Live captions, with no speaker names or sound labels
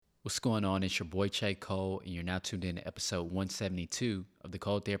What's going on? It's your boy Che Cole, and you're now tuned in to episode 172 of the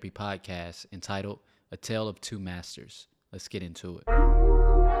Cold Therapy Podcast entitled A Tale of Two Masters. Let's get into it.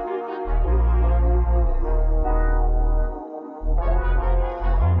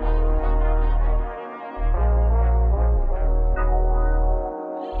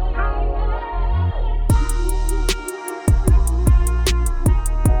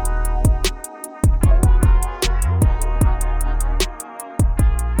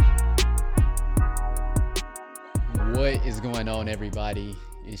 What is going on, everybody?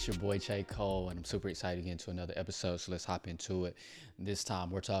 It's your boy Che Cole, and I'm super excited to get into another episode. So let's hop into it. This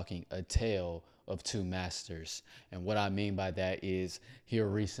time, we're talking A Tale of Two Masters. And what I mean by that is here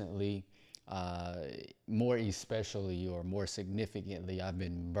recently, more especially or more significantly, I've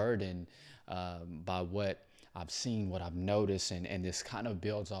been burdened by what I've seen, what I've noticed, and this kind of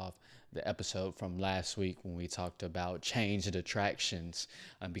builds off the episode from last week when we talked about changed attractions,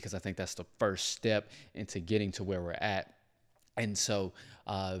 because I think that's the first step into getting to where we're at. And so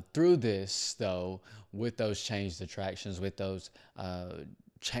through this, though, with those changed attractions, with those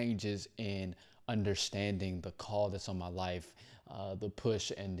changes in understanding the call that's on my life, the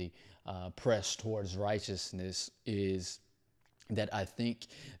push and the press towards righteousness is that I think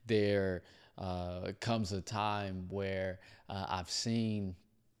there comes a time where I've seen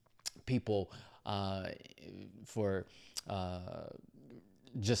people for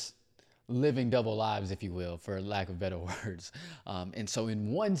just living double lives, if you will, for lack of better words. And so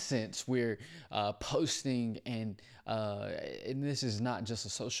in one sense, we're posting and this is not just a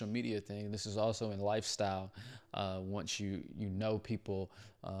social media thing. This is also in lifestyle. Once you know people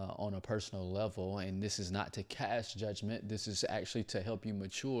on a personal level, and this is not to cast judgment. This is actually to help you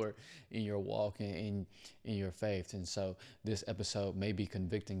mature in your walk and in your faith. And so this episode may be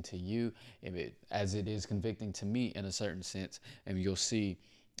convicting to you, as it is convicting to me in a certain sense, and you'll see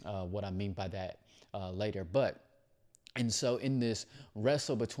what I mean by that later. And so in this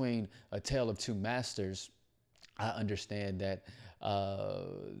wrestle between a tale of two masters, I understand that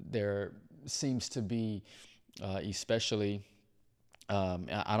there seems to be, especially,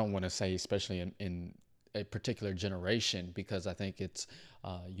 I don't want to say especially in a particular generation, because I think it's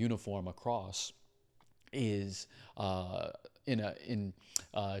uniform across, is in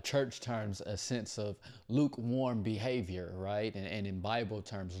church terms a sense of lukewarm behavior, right? And in Bible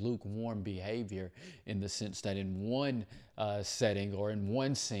terms, lukewarm behavior in the sense that in one setting or in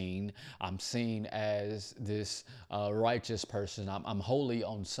one scene, I'm seen as this righteous person. I'm holy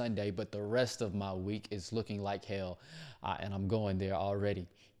on Sunday, but the rest of my week is looking like hell, and I'm going there already.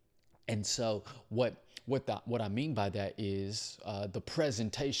 And so what I mean by that is the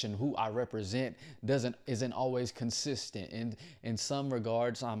presentation, who I represent, isn't always consistent. And in some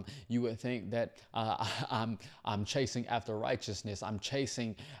regards, you would think that I'm chasing after righteousness, I'm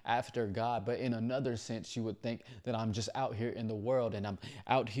chasing after God. But in another sense, you would think that I'm just out here in the world and I'm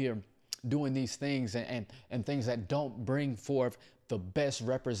out here doing these things and things that don't bring forth the best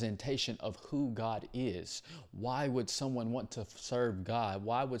representation of who God is. Why would someone want to serve God?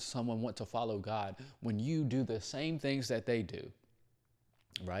 Why would someone want to follow God when you do the same things that they do?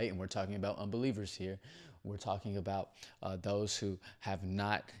 Right? And we're talking about unbelievers here. We're talking about those who have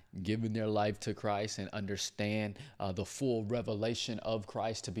not given their life to Christ and understand the full revelation of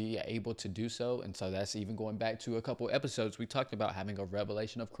Christ to be able to do so. And so that's even going back to a couple episodes we talked about having a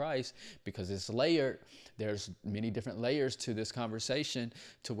revelation of Christ, because it's layered. There's many different layers to this conversation,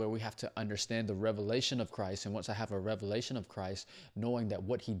 to where we have to understand the revelation of Christ. And once I have a revelation of Christ, knowing that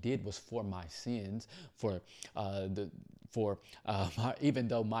what he did was for my sins, even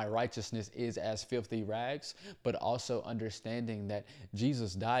though my righteousness is as filthy rags, but also understanding that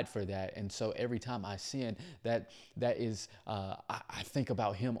Jesus died for that. And so every time I sin, that is, I think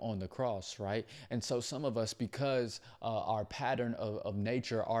about him on the cross, right? And so some of us, because our pattern of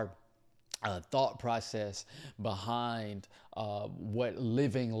nature, our thought process behind what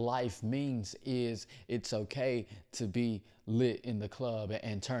living life means is it's okay to be lit in the club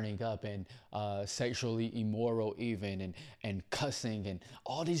and turning up and sexually immoral even and cussing and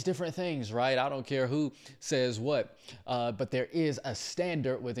all these different things, right? I don't care who says what, but there is a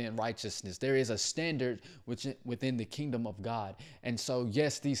standard within righteousness. There is a standard within the kingdom of God. And so,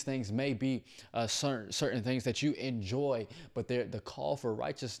 yes, these things may be certain things that you enjoy, but the call for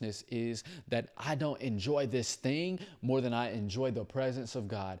righteousness is that I don't enjoy this thing more than I enjoy the presence of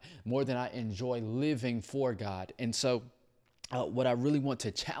God, more than I enjoy living for God. And so what I really want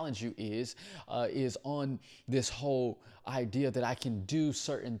to challenge you is on this whole idea that I can do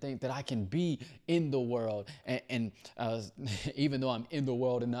certain things, that I can be in the world, and even though I'm in the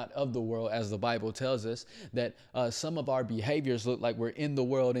world and not of the world, as the Bible tells us, that some of our behaviors look like we're in the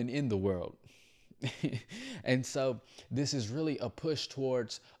world and in the world. And so this is really a push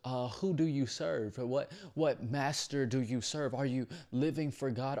towards who do you serve? What master do you serve? Are you living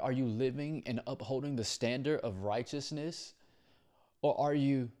for God? Are you living and upholding the standard of righteousness? Or are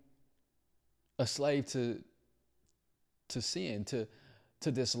you a slave to sin, to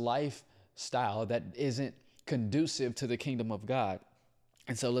this lifestyle that isn't conducive to the kingdom of God?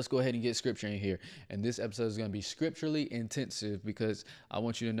 And so let's go ahead and get scripture in here. And this episode is going to be scripturally intensive, because I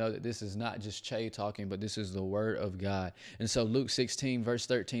want you to know that this is not just Che talking, but this is the word of God. And so Luke 16 verse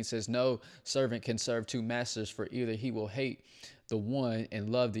 13 says, no servant can serve two masters, for either he will hate the one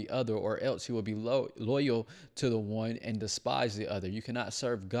and love the other, or else he will be loyal to the one and despise the other. You cannot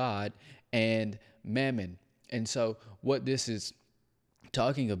serve God and mammon. And so what this is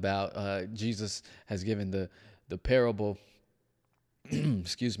talking about, Jesus has given the parable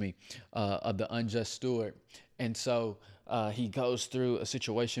excuse me, of the unjust steward. And so he goes through a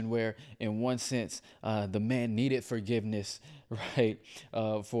situation where, in one sense, the man needed forgiveness, right,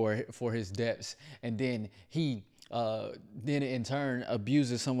 for his debts, and then he then in turn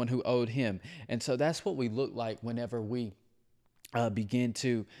abuses someone who owed him. And so that's what we look like whenever we begin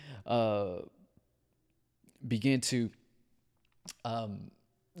to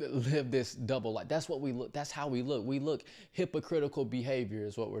live this double life. That's what we look. That's how we look. We look hypocritical behavior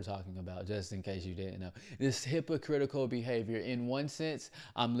is what we're talking about, just in case you didn't know. This hypocritical behavior, in one sense,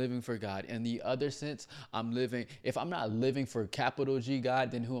 I'm living for God. In the other sense, I'm living, if I'm not living for capital G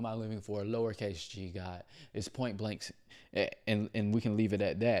God, then who am I living for? Lowercase g God. It's point blank. And we can leave it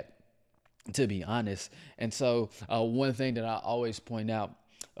at that, to be honest. And so one thing that I always point out,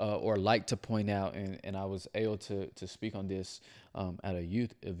 or like to point out, and I was able to speak on this at a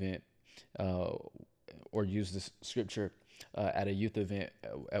youth event, or use this scripture at a youth event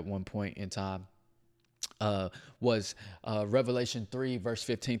at one point in time, was Revelation 3, verse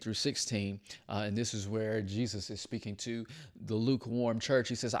 15 through 16. And this is where Jesus is speaking to the lukewarm church.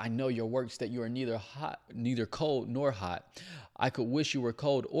 He says, I know your works, that you are neither hot, neither cold nor hot. I could wish you were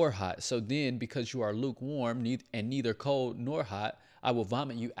cold or hot. So then, because you are lukewarm and neither cold nor hot, I will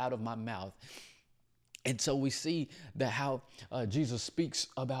vomit you out of my mouth. And so we see that how Jesus speaks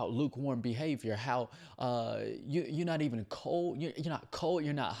about lukewarm behavior, how you're not even cold, you're not cold,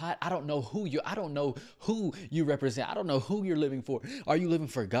 you're not hot. I don't know who you represent. I don't know who you're living for. Are you living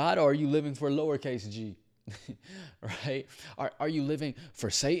for God, or are you living for lowercase g? Right? Are you living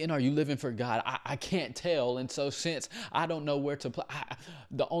for Satan? Are you living for God? I can't tell. And so, since I don't know where to play,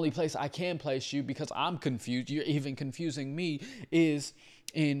 the only place I can place you, because I'm confused, you're even confusing me, is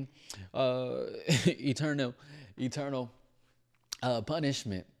in eternal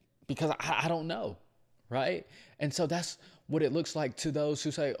punishment, because I don't know, right? And so that's what it looks like to those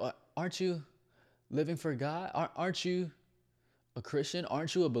who say, aren't you living for God? Aren't you a Christian?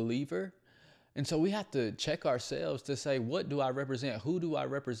 Aren't you a believer? And so we have to check ourselves to say, what do I represent? Who do I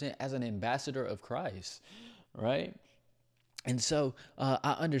represent as an ambassador of Christ, right? And so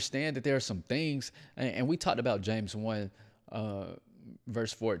I understand that there are some things, and we talked about James 1,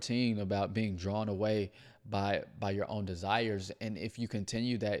 verse 14, about being drawn away by your own desires. And if you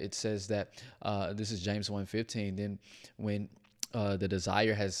continue that, it says that this is James 1:15. Then when the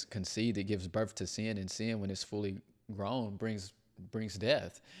desire has conceived, it gives birth to sin, and sin, when it's fully grown, brings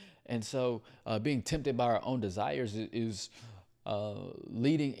death. And so being tempted by our own desires is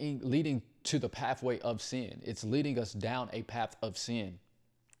leading to the pathway of sin. It's leading us down a path of sin.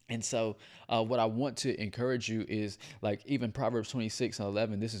 And so what I want to encourage you is, like, even Proverbs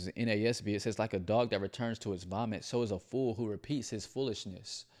 26:11, this is NASB, it says, like a dog that returns to its vomit, so is a fool who repeats his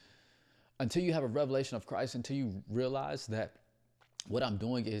foolishness. Until you have a revelation of Christ, until you realize that what I'm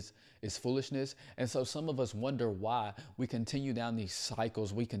doing is foolishness. And so some of us wonder why we continue down these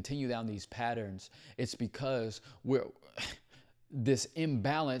cycles, we continue down these patterns. It's because we're this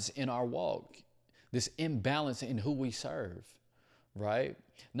imbalance in our walk, this imbalance in who we serve, right?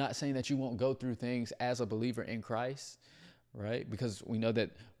 Not saying that you won't go through things as a believer in Christ, right? Because we know that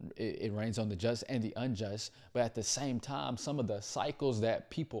it rains on the just and the unjust. But at the same time, some of the cycles that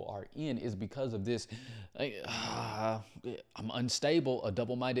people are in is because of this. I'm unstable. A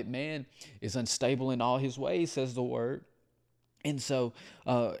double-minded man is unstable in all his ways, says the word. And so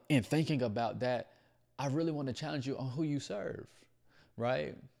in thinking about that, I really want to challenge you on who you serve,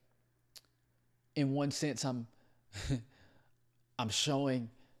 right? In one sense, I'm showing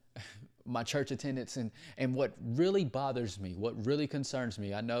my church attendance. And what really bothers me, what really concerns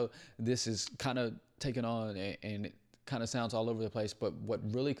me, I know this is kind of taken on and it kind of sounds all over the place, but what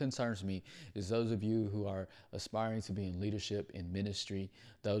really concerns me is those of you who are aspiring to be in leadership, in ministry,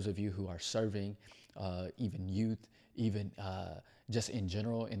 those of you who are serving, even youth, even just in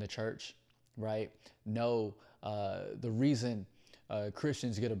general in the church, right? No, the reason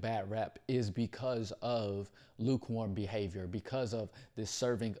Christians get a bad rap is because of lukewarm behavior, because of this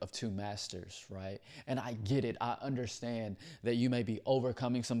serving of two masters, right? And I get it. I understand that you may be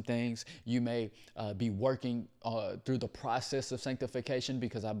overcoming some things. You may be working through the process of sanctification,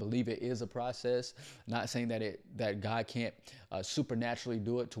 because I believe it is a process. Not saying that God can't supernaturally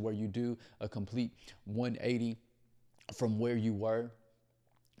do it to where you do a complete 180 from where you were,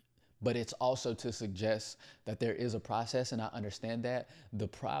 but it's also to suggest that there is a process, and I understand that. The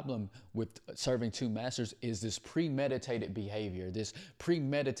problem with serving two masters is this premeditated behavior, this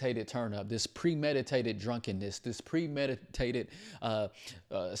premeditated turn up, this premeditated drunkenness, this premeditated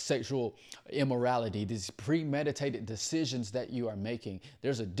sexual immorality, these premeditated decisions that you are making.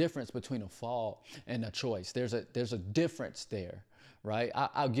 There's a difference between a fall and a choice. There's a difference there, right?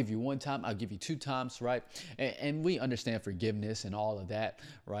 I'll give you one time, I'll give you two times, right? And we understand forgiveness and all of that,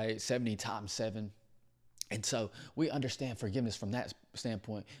 right? 70 times 7. And so we understand forgiveness from that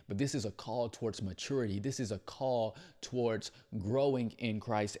standpoint, but this is a call towards maturity. This is a call towards growing in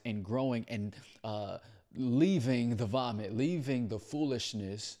Christ and growing and leaving the vomit, leaving the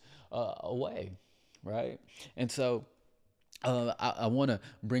foolishness away, right? And so I want to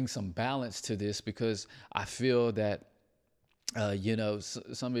bring some balance to this, because I feel that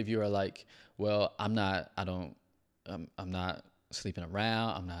some of you are like, well, I'm not sleeping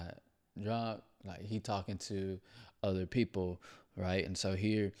around. I'm not drunk. Like, he talking to other people, right? And so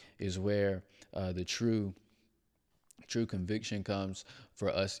here is where the true conviction comes for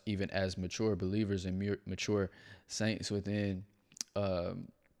us, even as mature believers and mature saints um,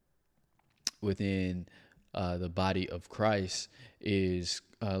 within the body of Christ. Is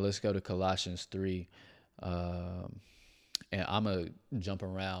let's go to Colossians 3. And I'm going to jump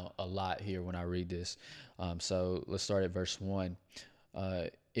around a lot here when I read this. So let's start at verse 1.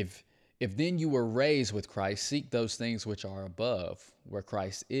 If then you were raised with Christ, seek those things which are above, where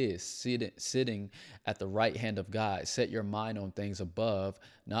Christ is, sitting at the right hand of God. Set your mind on things above,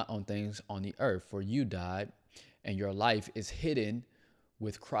 not on things on the earth. For you died, and your life is hidden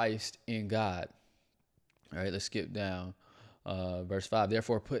with Christ in God. All right, let's skip down. Verse 5.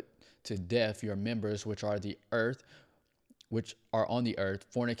 Therefore put to death your members which are on the earth,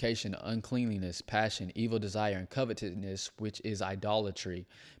 fornication, uncleanliness, passion, evil desire, and covetousness, which is idolatry.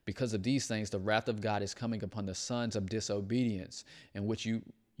 Because of these things, the wrath of God is coming upon the sons of disobedience, in which you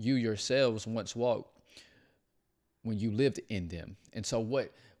yourselves once walked when you lived in them. And so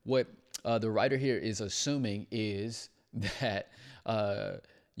what the writer here is assuming is that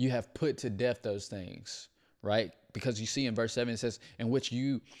you have put to death those things, right? Because you see in verse 7, it says, in which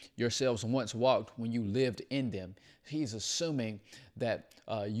you yourselves once walked when you lived in them. He's assuming that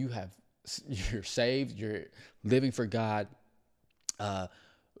you're saved, you're living for God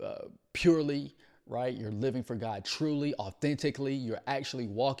purely, right? You're living for God truly, authentically. You're actually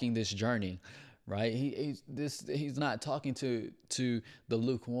walking this journey, right? He's not talking to the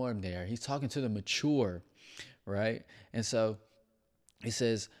lukewarm there. He's talking to the mature, right? And so he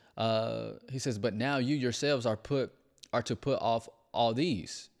says, but now you yourselves are to put off all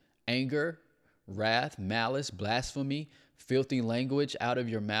these: anger, wrath, malice, blasphemy, filthy language out of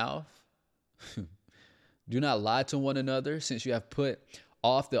your mouth. Do not lie to one another, since you have put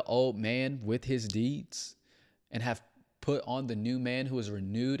off the old man with his deeds, and have put on the new man, who is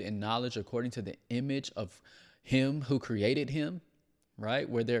renewed in knowledge according to the image of him who created him. Right?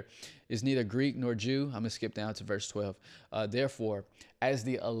 Where there is neither Greek nor Jew. I'm going to skip down to verse 12. Therefore, as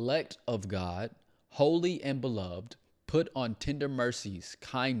the elect of God, holy and beloved, put on tender mercies,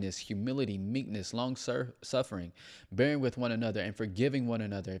 kindness, humility, meekness, long suffering, bearing with one another and forgiving one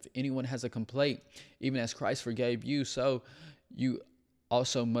another. If anyone has a complaint, even as Christ forgave you, so you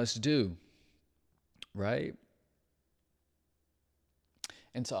also must do. Right?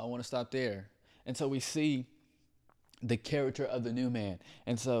 And so I want to stop there. And so we see the character of the new man.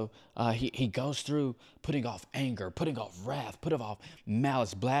 And so he goes through putting off anger, putting off wrath, putting off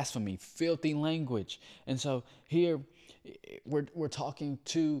malice, blasphemy, filthy language. And so here we're talking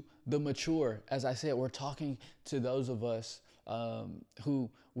to the mature. As I said, we're talking to those of us who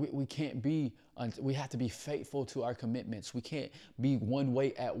we can't be, we have to be faithful to our commitments. We can't be one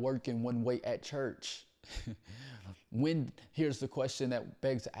way at work and one way at church. Here's the question that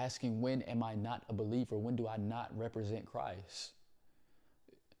begs asking: when am I not a believer? When do I not represent Christ?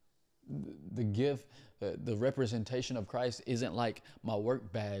 the gift, the representation of Christ isn't like my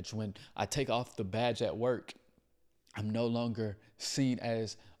work badge. When I take off the badge at work, I'm no longer seen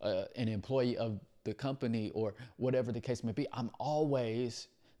as an employee of the company or whatever the case may be.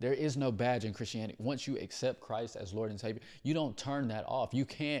 There is no badge in Christianity. Once you accept Christ as Lord and Savior, you don't turn that off. You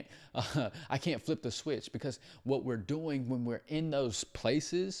can't, I can't flip the switch, because what we're doing when we're in those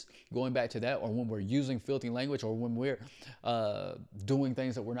places, going back to that, or when we're using filthy language, or when we're doing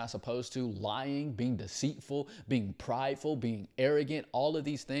things that we're not supposed to, lying, being deceitful, being prideful, being arrogant, all of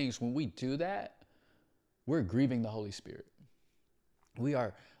these things, when we do that, we're grieving the Holy Spirit. We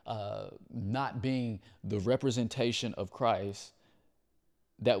are not being the representation of Christ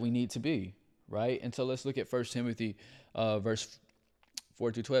that we need to be, right? And so let's look at 1 Timothy verse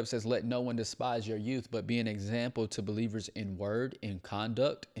 4-12 says, let no one despise your youth, but be an example to believers in word, in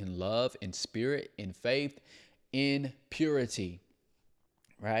conduct, in love, in spirit, in faith, in purity,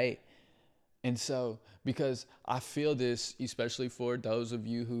 right? And so, because I feel this, especially for those of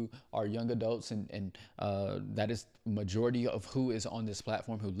you who are young adults, and that is majority of who is on this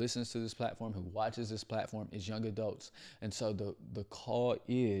platform, who listens to this platform, who watches this platform, is young adults. And so the call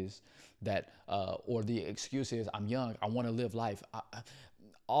is that, or the excuse is, I'm young, I want to live life,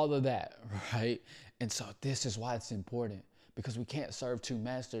 all of that, right? And so this is why it's important, because we can't serve two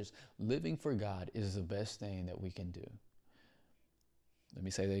masters. Living for God is the best thing that we can do. Let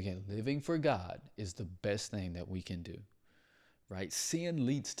me say that again. Living for God is the best thing that we can do, right? Sin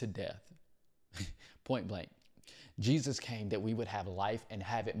leads to death, point blank. Jesus came that we would have life and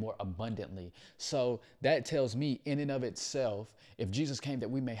have it more abundantly. So that tells me, in and of itself, if Jesus came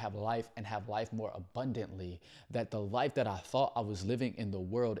that we may have life and have life more abundantly, that the life that I thought I was living in the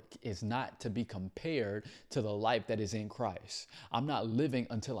world is not to be compared to the life that is in Christ. I'm not living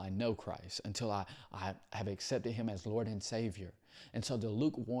until I know Christ, until I have accepted him as Lord and Savior. And so the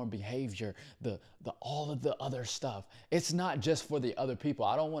lukewarm behavior, the all of the other stuff, it's not just for the other people.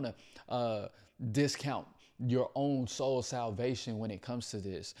 I don't want to discount your own soul salvation when it comes to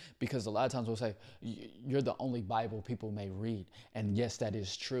this, because a lot of times we'll say, you're the only Bible people may read. And yes, that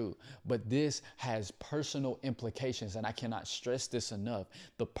is true. But this has personal implications, and I cannot stress this enough,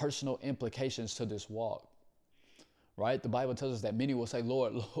 the personal implications to this walk. Right? The Bible tells us that many will say,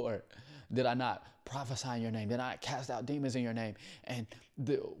 Lord, Lord, did I not prophesy in your name? Did I not cast out demons in your name? And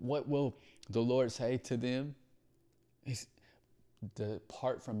what will the Lord say to them?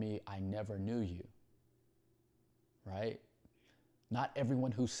 Depart from me, I never knew you. Right? Not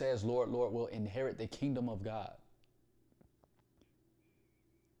everyone who says, Lord, Lord, will inherit the kingdom of God.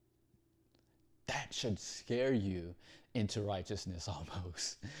 That should scare you into righteousness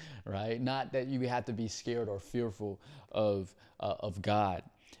almost, right? Not that you have to be scared or fearful of God,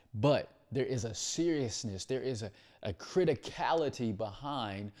 but there is a seriousness, there is a criticality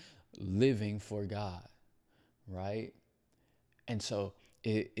behind living for God, right? And so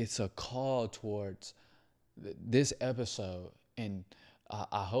it's a call towards this episode, and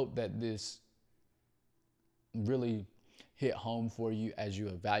I hope that this really hit home for you as you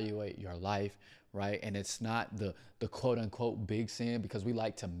evaluate your life, right? And it's not the quote unquote big sin, because we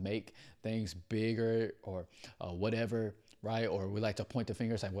like to make things bigger or whatever, right? Or we like to point the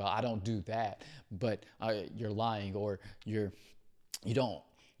finger and say, well, I don't do that, but you're lying, or you're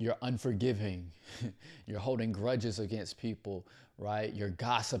unforgiving, you're holding grudges against people, right? You're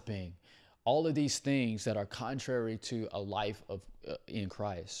gossiping. All of these things that are contrary to a life of in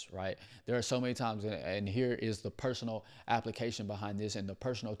Christ, right? There are so many times, and here is the personal application behind this and the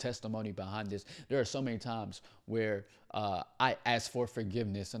personal testimony behind this. There are so many times where I ask for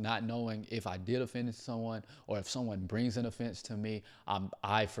forgiveness and not knowing if I did offend someone, or if someone brings an offense to me,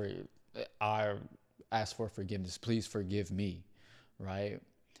 I ask for forgiveness. Please forgive me, right?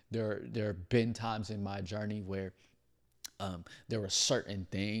 There have been times in my journey where there were certain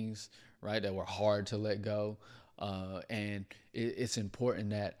things, right, that were hard to let go. And it's important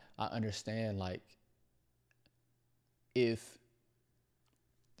that I understand, like, if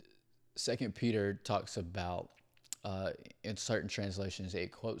Second Peter talks about, in certain translations,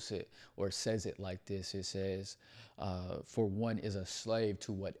 it quotes it or says it like this. It says, for one is a slave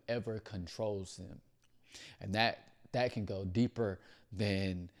to whatever controls them. And that can go deeper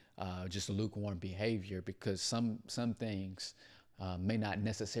than just lukewarm behavior, because some things may not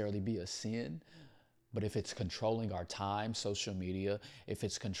necessarily be a sin, but if it's controlling our time, social media, if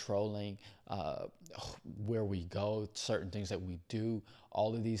it's controlling where we go, certain things that we do,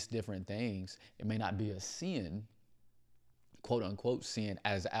 all of these different things, it may not be a sin, quote unquote sin,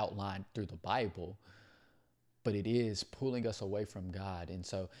 as outlined through the Bible, but it is pulling us away from God. And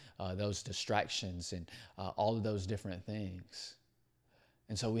so those distractions and all of those different things.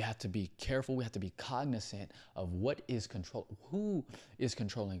 And so we have to be careful. We have to be cognizant of who is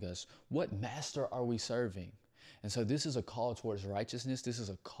controlling us? What master are we serving? And so this is a call towards righteousness. This is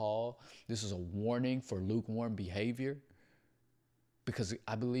a call. This is a warning for lukewarm behavior, because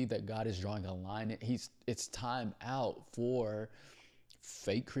I believe that God is drawing a line. It's time out for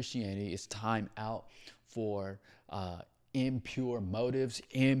fake Christianity. It's time out for impure motives,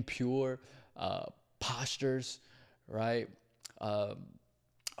 impure postures, right?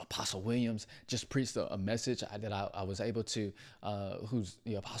 Apostle Williams just preached a message that I was able to, who's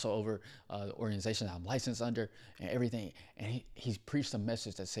the apostle over the organization I'm licensed under and everything. And he preached a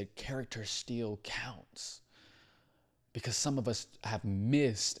message that said character still counts, because some of us have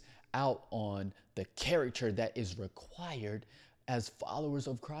missed out on the character that is required as followers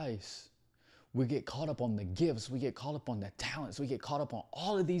of Christ. We get caught up on the gifts, we get caught up on the talents, we get caught up on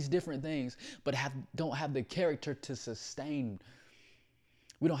all of these different things, but don't have the character to sustain.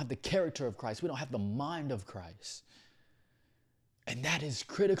 We don't have the character of Christ. We don't have the mind of Christ. And that is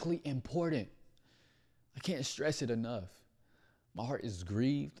critically important. I can't stress it enough. My heart is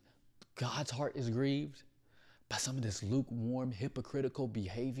grieved. God's heart is grieved by some of this lukewarm, hypocritical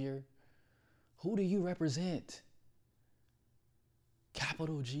behavior. Who do you represent?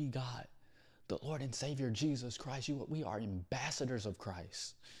 Capital G God, the Lord and Savior Jesus Christ. We are ambassadors of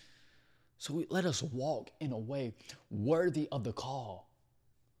Christ. So let us walk in a way worthy of the call.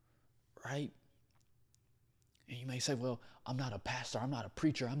 Right? And you may say, well, I'm not a pastor, I'm not a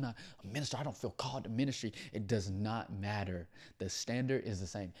preacher, I'm not a minister, I don't feel called to ministry. It does not matter. The standard is the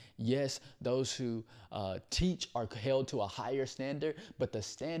same. Yes, those who teach are held to a higher standard, but the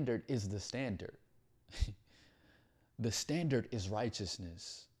standard is the standard. The standard is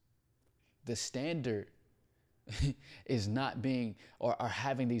righteousness. The standard is not being or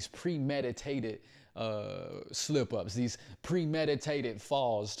having these premeditated slip ups, these premeditated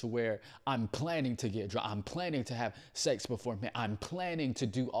falls to where I'm planning to get drunk, I'm planning to have sex before me, I'm planning to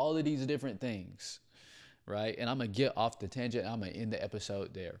do all of these different things, right? And I'm gonna get off the tangent. I'm gonna end the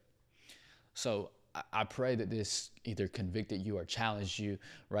episode there. So I pray that this either convicted you or challenged you,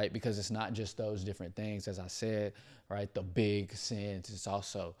 right? Because it's not just those different things, as I said, right? The big sins. It's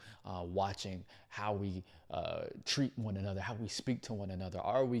also watching how we treat one another, how we speak to one another.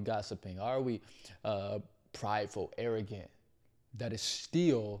 Are we gossiping? Are we prideful, arrogant? That is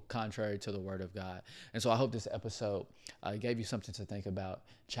still contrary to the word of God. And so I hope this episode gave you something to think about,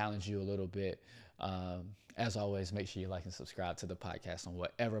 challenge you a little bit. As always, make sure you like and subscribe to the podcast on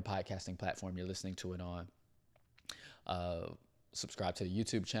whatever podcasting platform you're listening to it on. Subscribe to the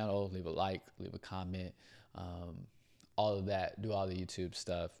YouTube channel, leave a like, leave a comment, all of that, do all the YouTube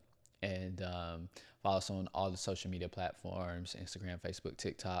stuff. And follow us on all the social media platforms, Instagram, Facebook,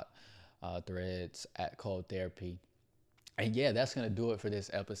 TikTok, Threads, @Cold Therapy. And yeah, that's going to do it for this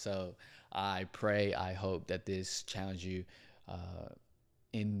episode. I hope that this challenged you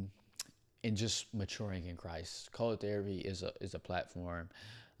in just maturing in Christ. Cold Therapy is a platform,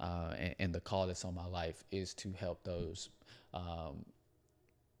 and the call that's on my life is to help those,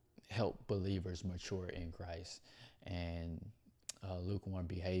 help believers mature in Christ. And lukewarm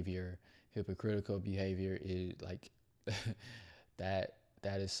behavior, hypocritical behavior is like that.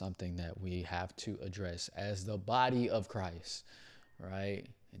 That is something that we have to address as the body of Christ, right?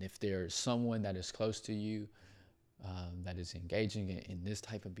 And if there's someone that is close to you that is engaging in this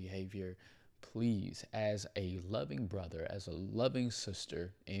type of behavior, please, as a loving brother, as a loving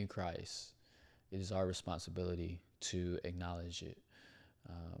sister in Christ, it is our responsibility to acknowledge it.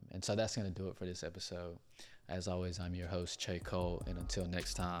 And so that's going to do it for this episode. As always, I'm your host, Che Cole, and until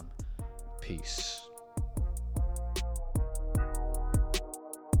next time, peace.